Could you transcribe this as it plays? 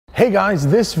Hey guys,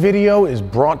 this video is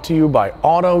brought to you by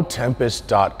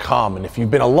Autotempest.com, and if you've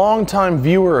been a long-time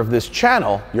viewer of this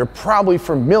channel, you're probably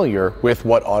familiar with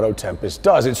what Autotempest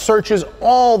does. It searches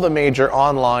all the major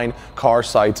online car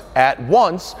sites at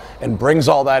once and brings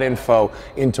all that info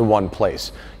into one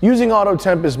place. Using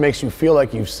Autotempest makes you feel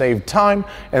like you've saved time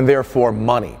and therefore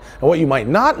money. And what you might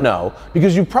not know,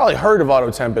 because you've probably heard of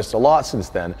Autotempest a lot since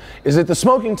then, is that the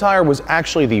Smoking Tire was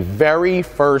actually the very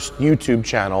first YouTube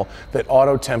channel that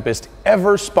Autotempest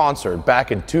ever sponsored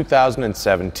back in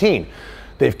 2017.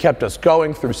 They've kept us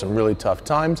going through some really tough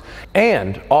times,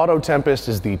 and Autotempest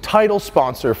is the title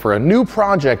sponsor for a new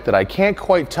project that I can't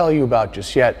quite tell you about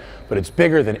just yet, but it's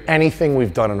bigger than anything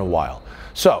we've done in a while.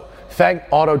 So, thank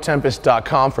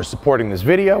Autotempest.com for supporting this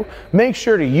video. Make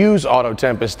sure to use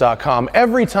Autotempest.com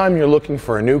every time you're looking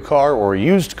for a new car or a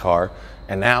used car.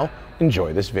 And now,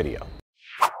 enjoy this video.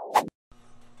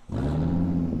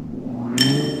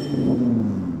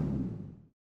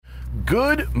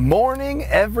 Good morning,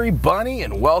 everybody,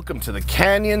 and welcome to the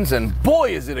Canyons. And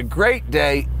boy, is it a great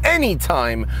day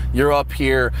anytime you're up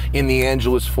here in the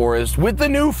Angeles Forest with the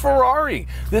new Ferrari.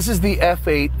 This is the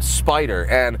F8 Spider,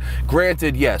 and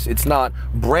granted, yes, it's not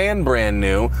brand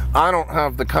new. I don't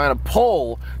have the kind of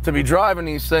pull to be driving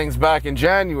these things back in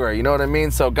January, you know what I mean?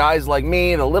 So guys like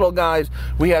me, the little guys,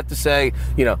 we have to say,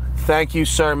 you know, thank you,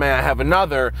 sir, may I have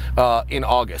another in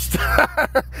August.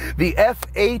 The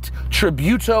F8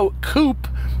 Tributo Coupe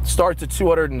starts at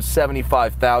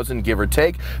 $275,000, give or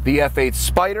take. The F8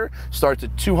 Spider starts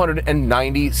at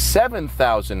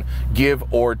 $297,000, give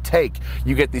or take.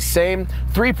 You get the same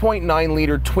 3.9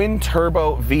 liter twin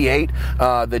turbo V8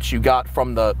 that you got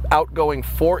from the outgoing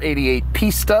 488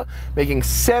 Pista, making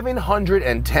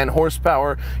 710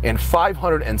 horsepower and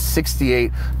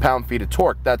 568 pound-feet of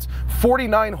torque. That's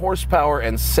 49 horsepower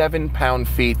and 7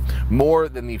 pound-feet more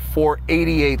than the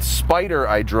 488 Spider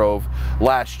I drove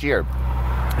last year.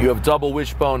 You have double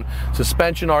wishbone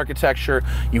suspension architecture.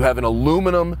 You have an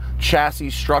aluminum chassis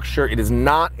structure. It is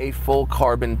not a full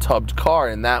carbon tubbed car,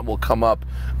 and that will come up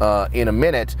in a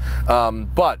minute.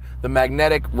 But the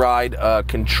magnetic ride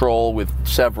control with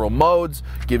several modes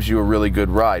gives you a really good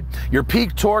ride. Your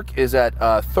peak torque is at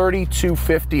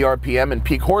 3,250 RPM, and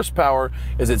peak horsepower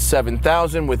is at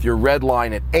 7,000 with your red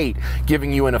line at 8,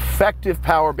 giving you an effective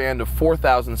power band of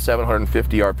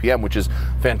 4,750 RPM, which is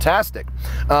fantastic.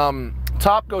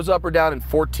 Top goes up or down in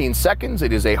 14 seconds.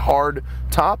 It is a hard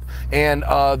top, and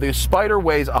the Spider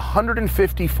weighs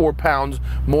 154 pounds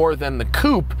more than the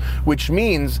Coupe, which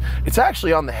means it's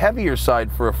actually on the heavier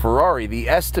side for a Ferrari. The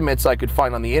estimates I could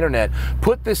find on the internet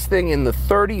put this thing in the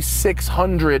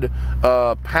 3,600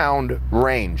 pound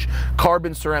range.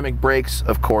 Carbon ceramic brakes,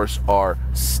 of course, are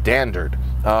standard.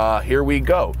 Here we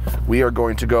go. We are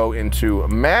going to go into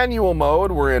manual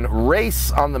mode. We're in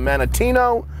race on the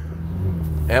Manatino,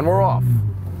 and we're off.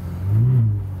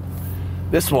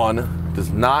 This one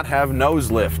does not have nose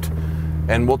lift,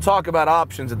 and we'll talk about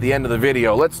options at the end of the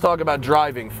video. Let's talk about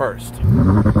driving first.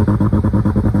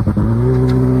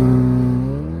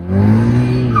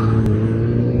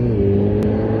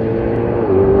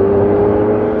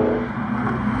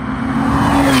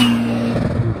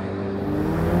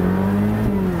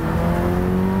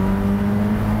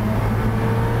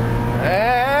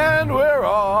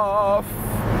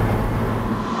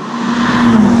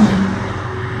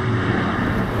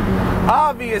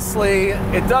 Obviously,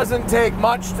 it doesn't take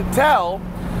much to tell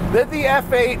that the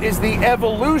F8 is the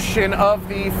evolution of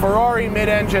the Ferrari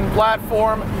mid-engine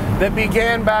platform that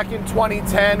began back in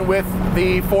 2010 with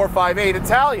the 458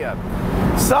 Italia.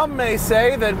 Some may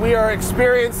say that we are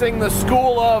experiencing the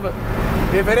school of,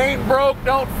 if it ain't broke,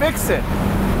 don't fix it.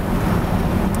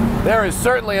 There is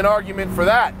certainly an argument for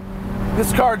that.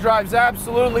 This car drives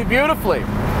absolutely beautifully,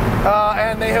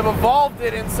 and they have evolved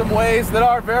it in some ways that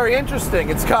are very interesting.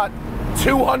 It's got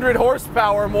 200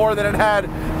 horsepower more than it had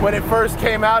when it first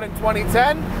came out in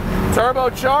 2010,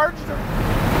 turbocharged.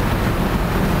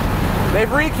 They've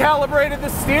recalibrated the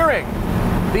steering.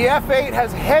 The F8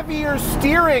 has heavier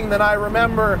steering than I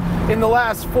remember in the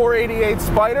last 488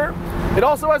 Spider. It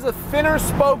also has a thinner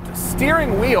spoked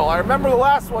steering wheel. I remember the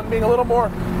last one being a little more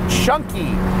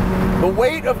chunky. The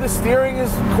weight of the steering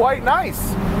is quite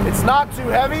nice. It's not too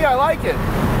heavy, I like it.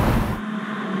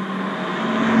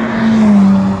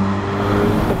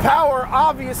 Power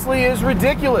obviously is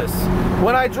ridiculous.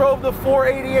 When I drove the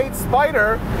 488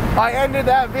 Spider, I ended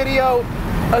that video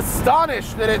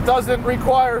astonished that it doesn't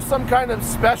require some kind of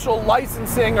special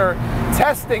licensing or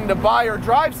testing to buy or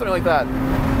drive something like that.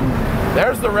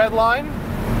 There's the red line.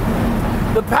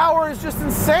 The power is just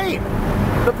insane.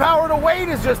 The power to weight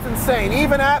is just insane.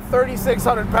 Even at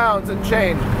 3,600 pounds and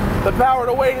change, the power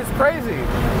to weight is crazy.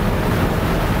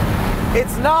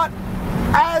 it's not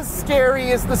as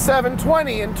scary as the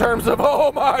 720 in terms of,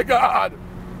 oh my God.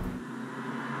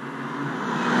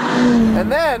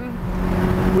 And then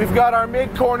we've got our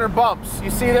mid-corner bumps.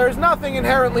 You see, there's nothing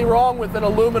inherently wrong with an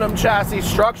aluminum chassis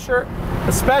structure,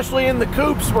 especially in the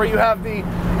coupes where you have the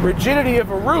rigidity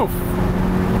of a roof.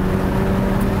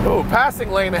 Oh,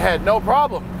 passing lane ahead, no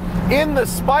problem. In the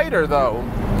Spider, though,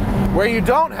 where you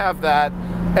don't have that,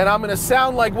 and I'm going to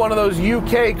sound like one of those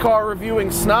UK car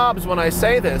reviewing snobs when I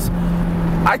say this,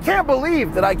 I can't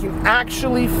believe that I can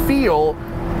actually feel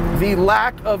the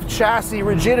lack of chassis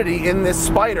rigidity in this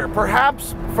Spider,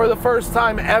 perhaps for the first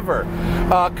time ever,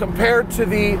 compared to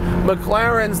the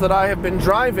McLarens that I have been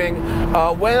driving.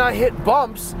 When I hit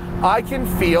bumps, I can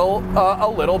feel a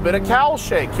little bit of cowl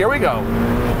shake. Here we go.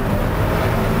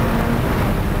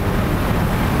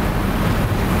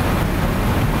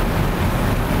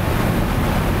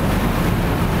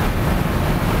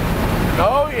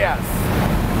 Oh yes.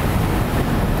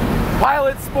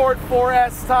 Pilot Sport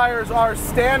 4S tires are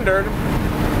standard,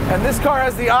 and this car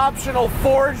has the optional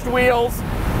forged wheels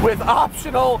with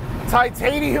optional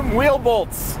titanium wheel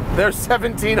bolts. They're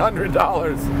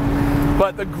 $1,700.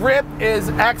 But the grip is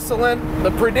excellent.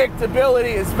 The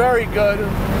predictability is very good.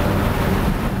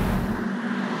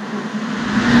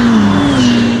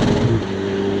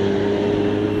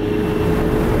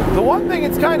 The one thing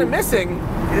it's kind of missing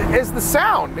is the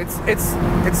sound. It's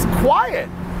quiet.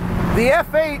 The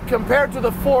F8 compared to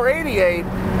the 488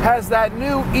 has that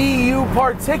new EU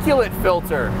particulate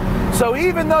filter. So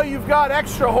even though you've got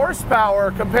extra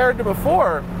horsepower compared to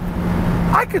before,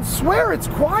 I could swear it's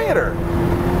quieter.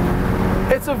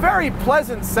 It's a very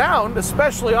pleasant sound,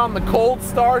 especially on the cold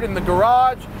start in the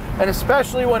garage, and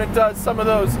especially when it does some of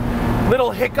those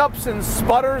little hiccups and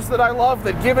sputters that I love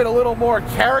that give it a little more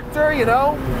character, you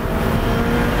know?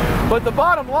 But the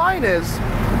bottom line is,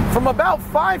 from about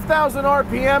 5,000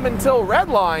 RPM until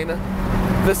redline,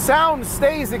 the sound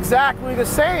stays exactly the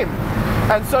same.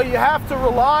 And so you have to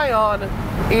rely on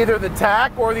either the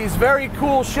tack or these very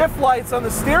cool shift lights on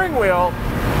the steering wheel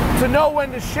to know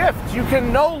when to shift. You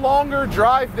can no longer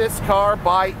drive this car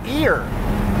by ear.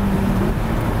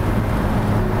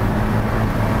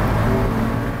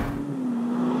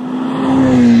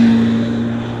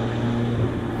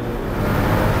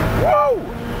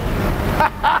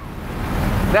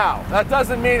 Now, that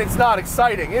doesn't mean it's not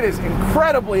exciting. It is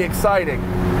incredibly exciting.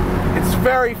 It's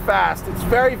very fast. It's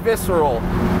very visceral.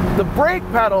 The brake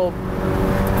pedal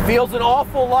feels an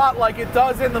awful lot like it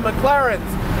does in the McLarens,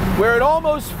 where it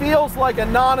almost feels like a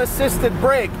non-assisted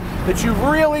brake that you've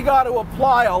really got to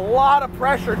apply a lot of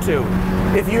pressure to.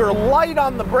 If you're light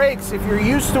on the brakes, if you're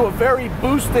used to a very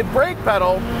boosted brake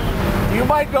pedal, you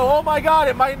might go, oh my God,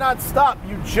 it might not stop.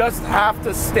 You just have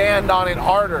to stand on it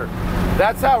harder.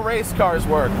 That's how race cars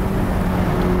work.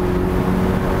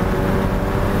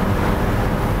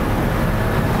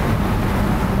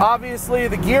 Obviously,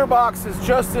 the gearbox is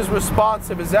just as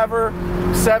responsive as ever.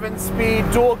 7-speed,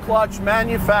 dual clutch,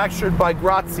 manufactured by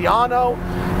Graziano,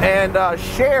 and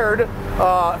shared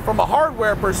from a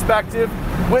hardware perspective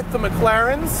with the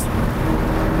McLarens.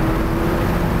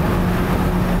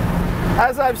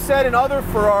 As I've said in other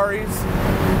Ferraris,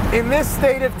 in this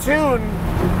state of tune,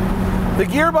 the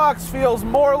gearbox feels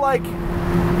more like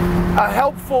a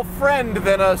helpful friend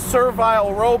than a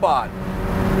servile robot.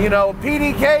 You know,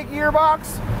 PDK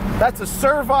gearbox, that's a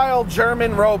servile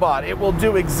German robot. It will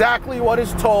do exactly what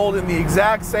is told in the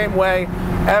exact same way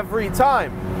every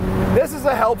time. This is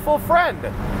a helpful friend.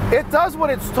 It does what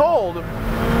it's told,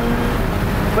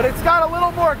 but it's got a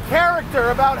little more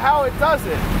character about how it does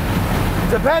it.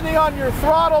 Depending on your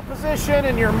throttle position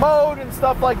and your mode and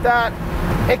stuff like that,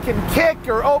 it can kick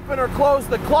or open or close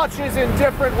the clutches in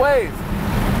different ways.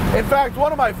 In fact,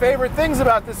 one of my favorite things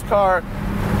about this car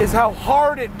is how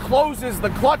hard it closes the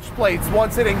clutch plates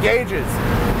once it engages.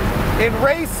 In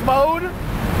race mode,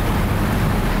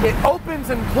 it opens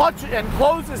and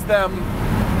closes them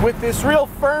with this real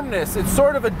firmness. It's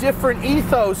sort of a different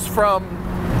ethos from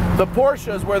the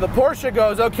Porsches, where the Porsche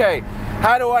goes, okay,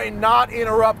 how do I not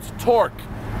interrupt torque?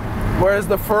 Whereas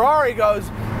the Ferrari goes,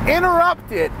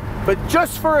 interrupt it, but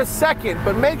just for a second,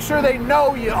 but make sure they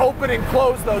know you open and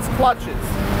close those clutches.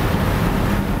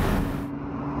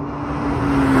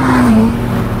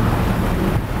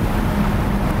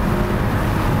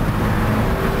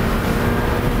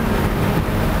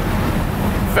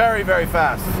 Very, very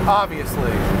fast,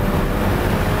 obviously.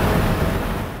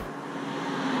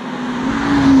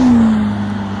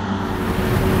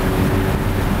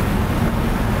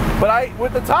 But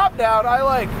with the top down,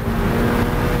 I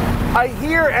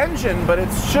hear engine, but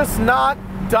it's just not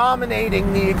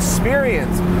dominating the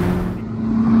experience.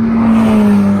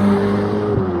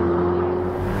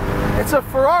 It's a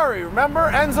Ferrari,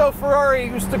 remember? Enzo Ferrari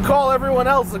used to call everyone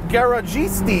else the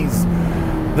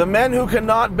garagistes, the men who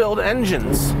cannot build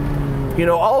engines. You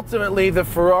know, ultimately the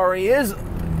Ferrari is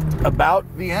about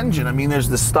the engine. I mean, there's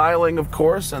the styling, of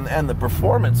course, and the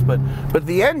performance, but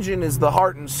the engine is the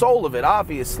heart and soul of it,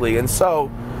 obviously. And so,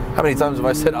 how many times have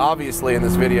I said obviously in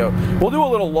this video? We'll do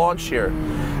a little launch here.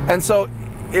 And so,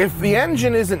 if the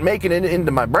engine isn't making it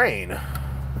into my brain,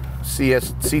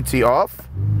 CT off.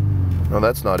 No,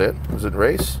 that's not it. Is it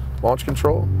race? Launch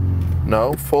control?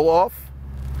 No. Full off?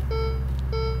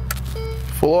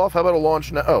 Full off? How about a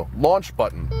launch now? Oh, launch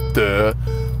button. Duh.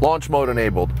 Launch mode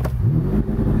enabled.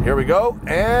 Here we go,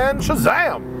 and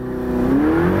Shazam!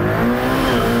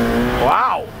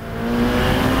 Wow!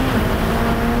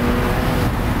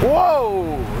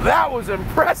 Whoa! That was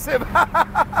impressive!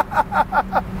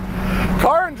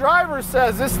 Car and Driver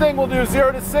says this thing will do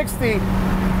 0 to 60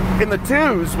 in the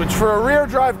 2s, which for a rear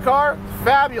drive car,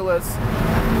 fabulous.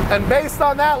 And based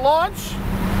on that launch,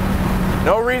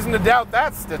 no reason to doubt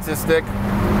that statistic.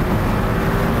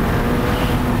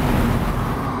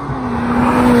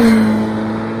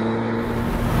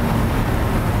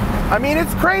 I mean,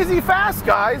 it's crazy fast,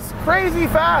 guys. Crazy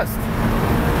fast.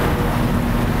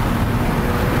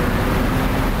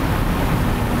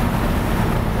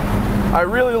 I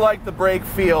really like the brake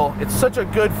feel. It's such a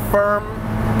good, firm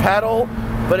pedal,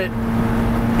 but it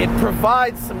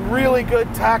provides some really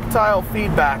good tactile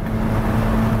feedback.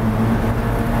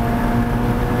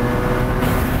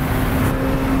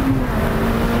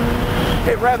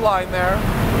 Hit red line there.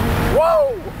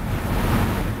 Whoa!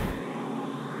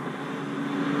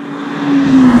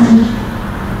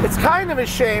 It's kind of a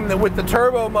shame that with the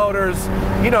turbo motors,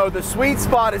 you know, the sweet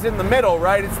spot is in the middle,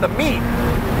 right? It's the meat,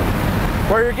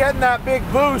 where you're getting that big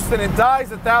boost and it dies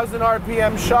 1,000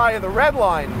 RPM shy of the red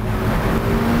line.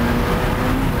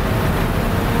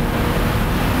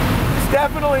 It's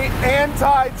definitely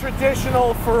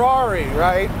anti-traditional Ferrari,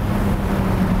 right?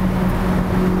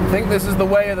 I think this is the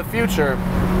way of the future.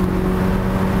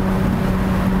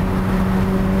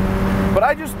 But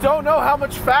I just don't know how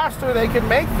much faster they can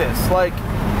make this. Like,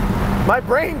 my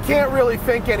brain can't really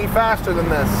think any faster than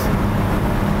this.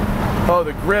 Oh,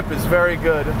 the grip is very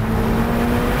good.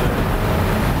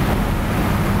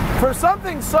 For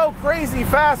something so crazy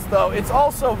fast, though, it's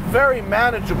also very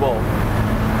manageable.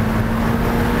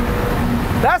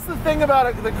 That's the thing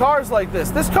about the cars like this.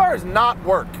 This car is not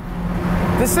work.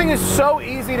 This thing is so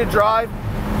easy to drive.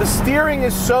 The steering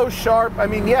is so sharp. I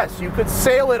mean, yes, you could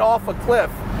sail it off a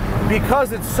cliff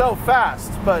because it's so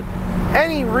fast, but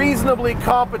any reasonably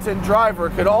competent driver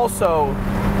could also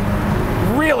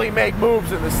really make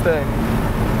moves in this thing.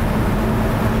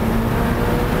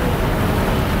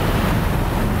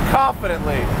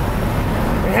 Confidently.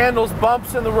 It handles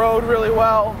bumps in the road really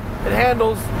well. It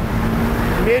handles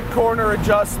mid-corner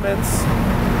adjustments.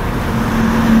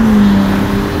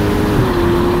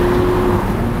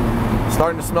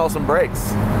 Starting to smell some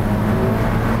brakes.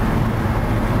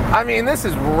 I mean, this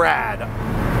is rad.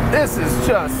 This is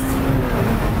just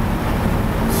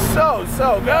so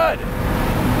good.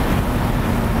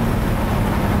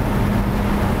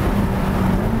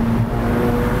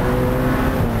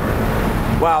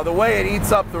 Wow, the way it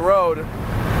eats up the road.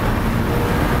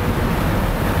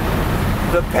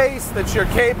 The pace that you're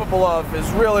capable of is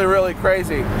really, really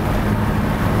crazy.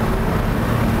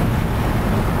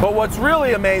 But what's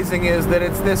really amazing is that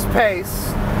it's this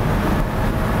pace,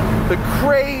 the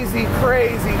crazy,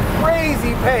 crazy,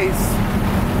 crazy pace,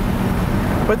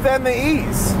 but then the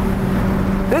ease.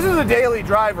 This is a daily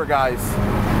driver, guys.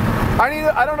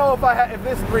 I don't know if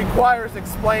this requires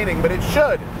explaining, but it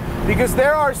should, because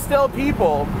there are still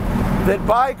people that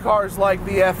buy cars like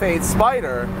the F8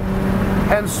 Spider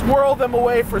and swirl them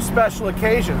away for special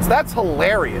occasions. That's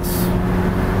hilarious.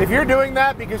 If you're doing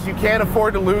that because you can't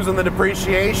afford to lose on the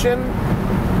depreciation,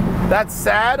 that's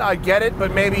sad, I get it,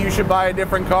 but maybe you should buy a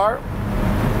different car.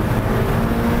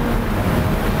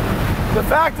 The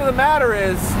fact of the matter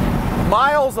is,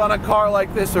 miles on a car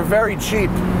like this are very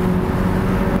cheap.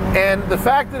 And the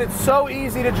fact that it's so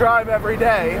easy to drive every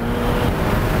day,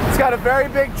 it's got a very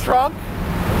big trunk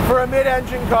for a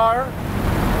mid-engine car.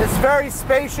 It's very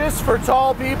spacious for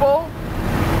tall people.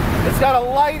 It's got a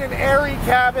light and airy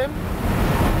cabin.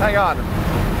 Hang on,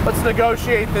 let's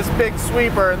negotiate this big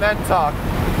sweeper and then talk.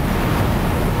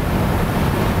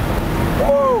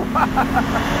 Woo!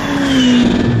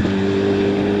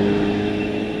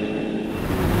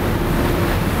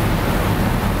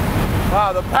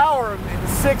 Wow, the power in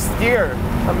sixth gear,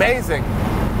 amazing.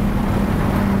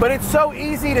 But it's so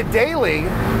easy to daily.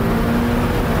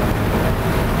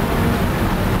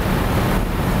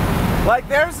 Like,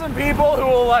 there's some people who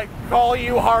will, like, call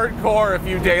you hardcore if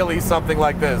you daily something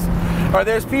like this. Or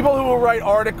there's people who will write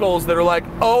articles that are like,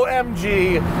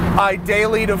 OMG, I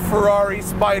dailied a Ferrari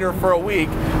Spider for a week,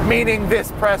 meaning this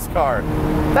press car.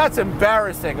 That's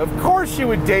embarrassing. Of course you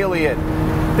would daily it.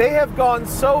 They have gone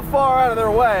so far out of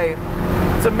their way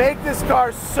to make this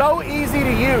car so easy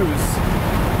to use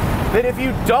that if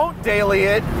you don't daily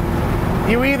it,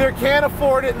 you either can't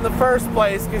afford it in the first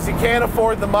place because you can't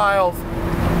afford the miles,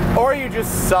 or you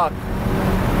just suck.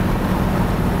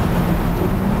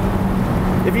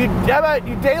 If you, how about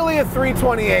you daily a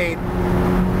 328,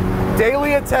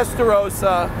 daily a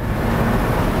Testarossa,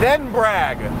 then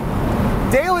brag.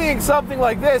 Dailying something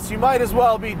like this, you might as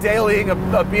well be dailying a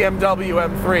BMW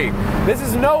M3. This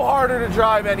is no harder to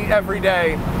drive every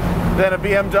day than a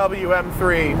BMW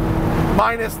M3,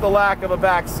 minus the lack of a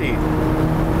back seat.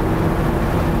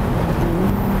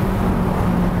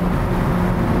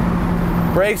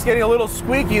 Brakes getting a little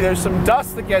squeaky. There's some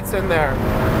dust that gets in there.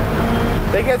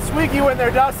 They get squeaky when they're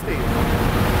dusty.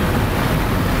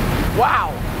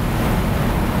 Wow.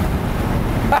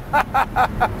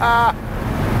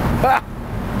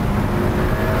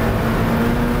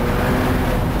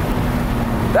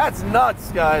 That's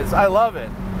nuts, guys. I love it.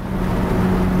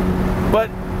 But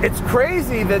it's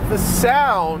crazy that the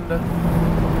sound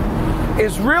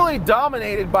is really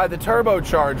dominated by the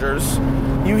turbochargers.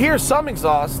 You hear some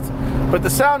exhaust, but the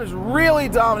sound is really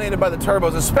dominated by the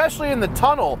turbos, especially in the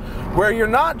tunnel, where you're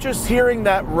not just hearing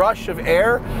that rush of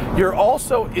air, you're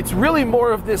also, it's really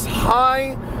more of this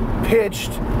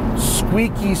high-pitched,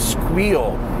 squeaky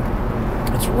squeal.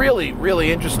 It's really,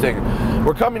 really interesting.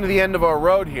 We're coming to the end of our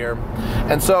road here,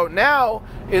 and so now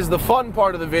is the fun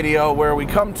part of the video where we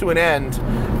come to an end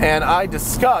and I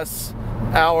discuss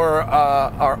our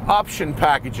option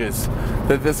packages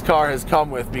that this car has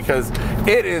come with, because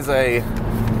it is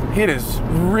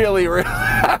really,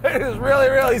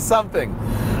 really something.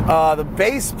 The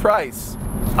base price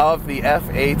of the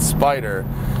F8 Spider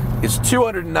is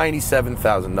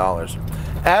 $297,000.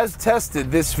 As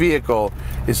tested, this vehicle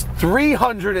is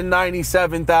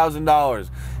 $397,000.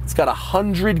 It's got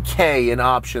 $100K in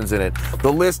options in it.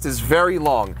 The list is very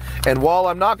long. And while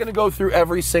I'm not going to go through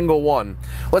every single one,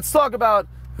 let's talk about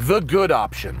the good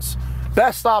options.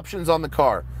 Best options on the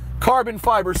car. Carbon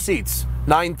fiber seats,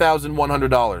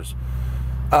 $9,100.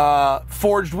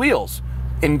 Forged wheels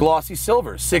in glossy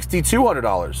silver,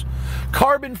 $6,200.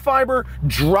 Carbon fiber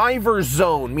driver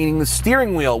zone, meaning the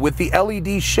steering wheel with the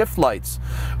LED shift lights,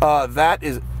 that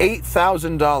is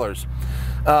 $8,000.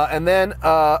 And then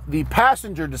the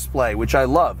passenger display, which I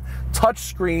love. Touch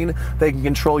screen, they can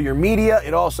control your media.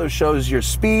 It also shows your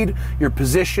speed, your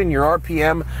position, your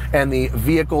RPM, and the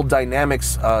vehicle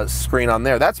dynamics screen on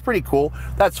there. That's pretty cool.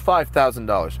 That's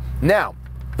 $5,000. Now,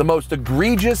 the most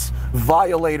egregious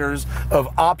violators of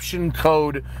option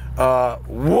code,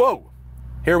 whoa,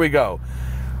 here we go.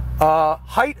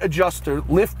 Height adjuster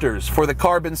lifters for the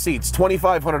carbon seats,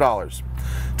 $2,500.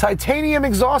 Titanium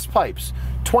exhaust pipes,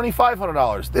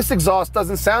 $2,500. This exhaust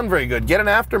doesn't sound very good. Get an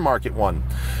aftermarket one.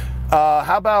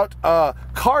 How about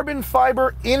carbon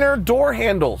fiber inner door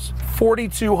handles,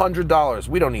 $4,200.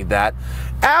 We don't need that.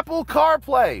 Apple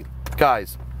CarPlay,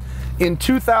 guys. In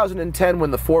 2010, when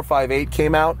the 458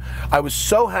 came out, I was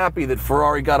so happy that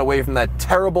Ferrari got away from that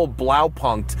terrible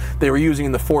Blaupunkt they were using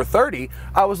in the 430.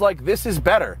 I was like, this is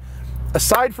better.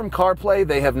 Aside from CarPlay,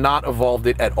 they have not evolved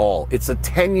it at all. It's a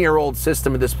 10-year-old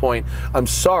system at this point. I'm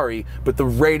sorry, but the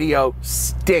radio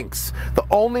stinks. The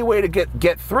only way to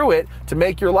get through it, to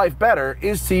make your life better,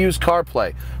 is to use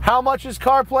CarPlay. How much is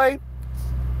CarPlay?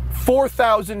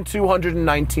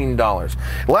 $4,219.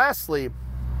 Lastly,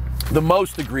 the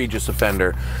most egregious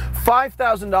offender,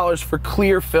 $5,000 for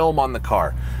clear film on the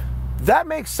car. That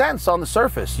makes sense on the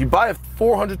surface. You buy a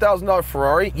 $400,000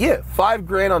 Ferrari, yeah, $5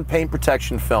 grand on paint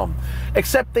protection film.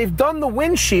 Except they've done the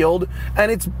windshield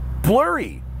and it's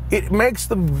blurry. It makes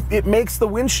the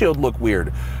windshield look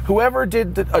weird. Whoever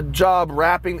did a job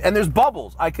wrapping, and there's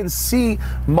bubbles. I can see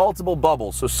multiple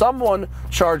bubbles. So someone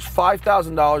charged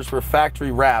 $5,000 for a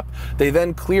factory wrap. They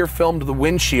then clear filmed the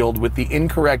windshield with the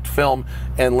incorrect film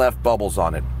and left bubbles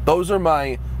on it. Those are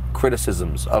my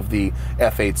criticisms of the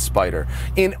F8 Spider.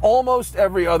 In almost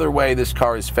every other way, this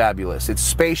car is fabulous. It's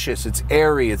spacious, it's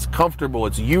airy, it's comfortable,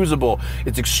 it's usable,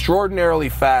 it's extraordinarily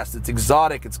fast, it's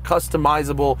exotic, it's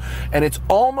customizable, and it's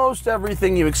almost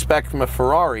everything you expect from a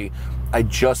Ferrari. I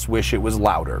just wish it was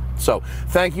louder. So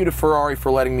thank you to Ferrari for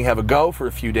letting me have a go for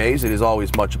a few days. It is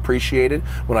always much appreciated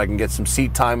when I can get some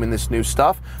seat time in this new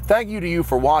stuff. Thank you to you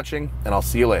for watching, and I'll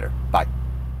see you later. Bye.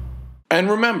 And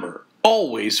remember,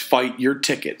 always fight your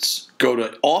tickets. Go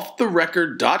to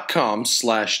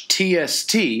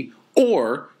offtherecord.com/TST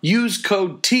or use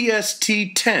code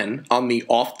TST10 on the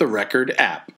Off the Record app.